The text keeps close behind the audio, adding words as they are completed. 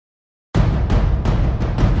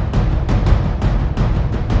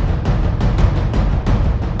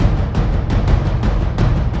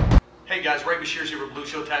Greg Bashirs here with Blue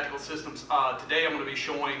Shield Tactical Systems. Today I'm going to be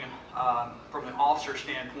showing, from an officer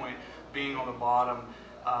standpoint, being on the bottom.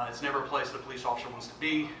 It's never a place the police officer wants to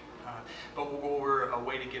be, but we'll go over a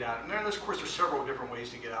way to get out. And of course, there's several different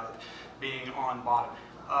ways to get out of being on bottom.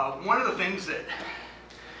 One of the things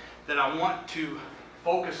that I want to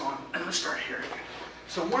focus on, and let's start here.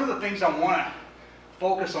 So one of the things I want to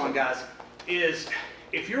focus on, guys, is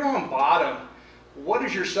if you're on bottom, what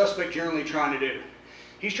is your suspect generally trying to do?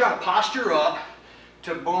 He's trying to posture up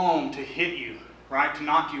to boom, to hit you, right? To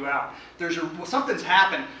knock you out. Something's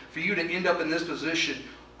happened for you to end up in this position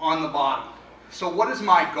on the bottom. So what is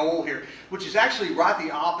my goal here? Which is actually right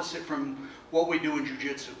the opposite from what we do in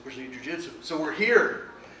jiu-jitsu. So we're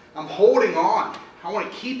here. I'm holding on. I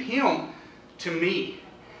want to keep him to me.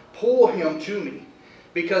 Pull him to me.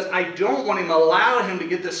 Because I don't want him to allow him to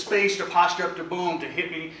get the space to posture up to boom, to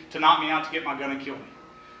hit me, to knock me out, to get my gun and kill me.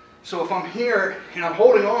 So if I'm here and I'm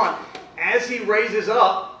holding on, as he raises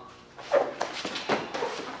up,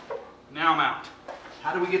 now I'm out.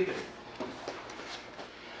 How do we get there?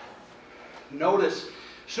 Notice,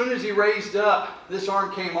 as soon as he raised up, this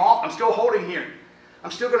arm came off. I'm still holding here.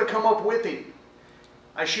 I'm still going to come up with him.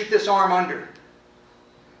 I shoot this arm under.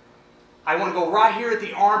 I want to go right here at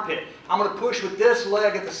the armpit. I'm going to push with this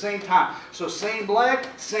leg at the same time. So same leg,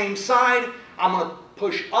 same side. I'm going to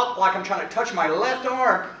push up like I'm trying to touch my left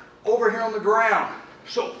arm over here on the ground.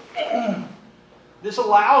 So this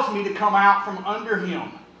allows me to come out from under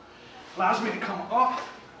him. Allows me to come up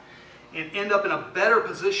and end up in a better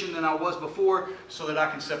position than I was before so that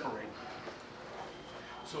I can separate.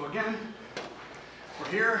 So again,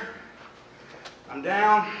 we're here. I'm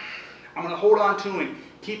down. I'm going to hold on to him.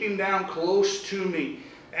 Keep him down close to me.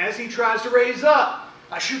 As he tries to raise up,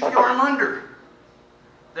 I shoot the arm under.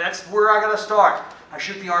 That's where I got to start. I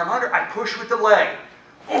shoot the arm under. I push with the leg.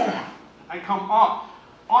 I come up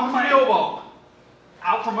onto my elbow.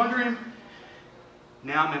 Out from under him.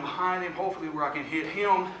 Now I'm behind him, hopefully where I can hit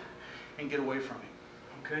him and get away from him.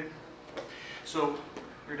 Okay? So,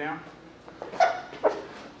 you're down.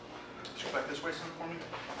 Just back this way some for me.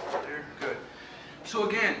 There. Good. So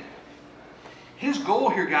again, his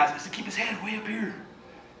goal here, guys, is to keep his head way up here.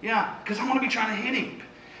 Yeah, because I'm going to be trying to hit him.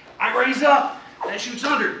 I raise up, that shoots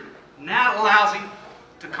under. Now it allows him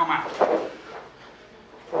to come out.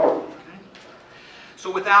 Okay. So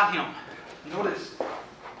without him, notice,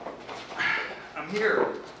 I'm here,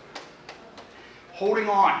 holding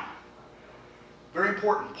on. Very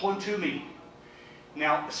important, pulling to me.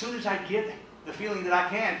 Now, as soon as I get the feeling that I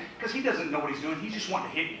can, because he doesn't know what he's doing, he's just wanting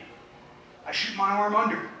to hit you. I shoot my arm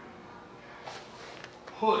under.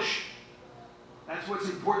 Push. That's what's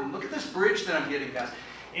important. Look at this bridge that I'm getting, guys.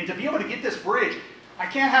 And to be able to get this bridge, I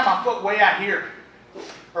can't have my foot way out here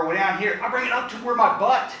or way down here. I bring it up to where my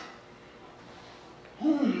butt.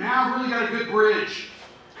 Now I've really got a good bridge.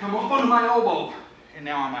 Come up under my elbow, and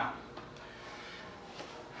now I'm out.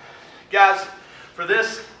 Guys, for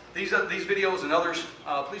these videos and others,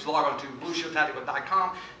 please log on to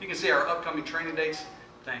BlueShieldTactical.com. You can see our upcoming training dates.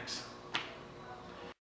 Thanks.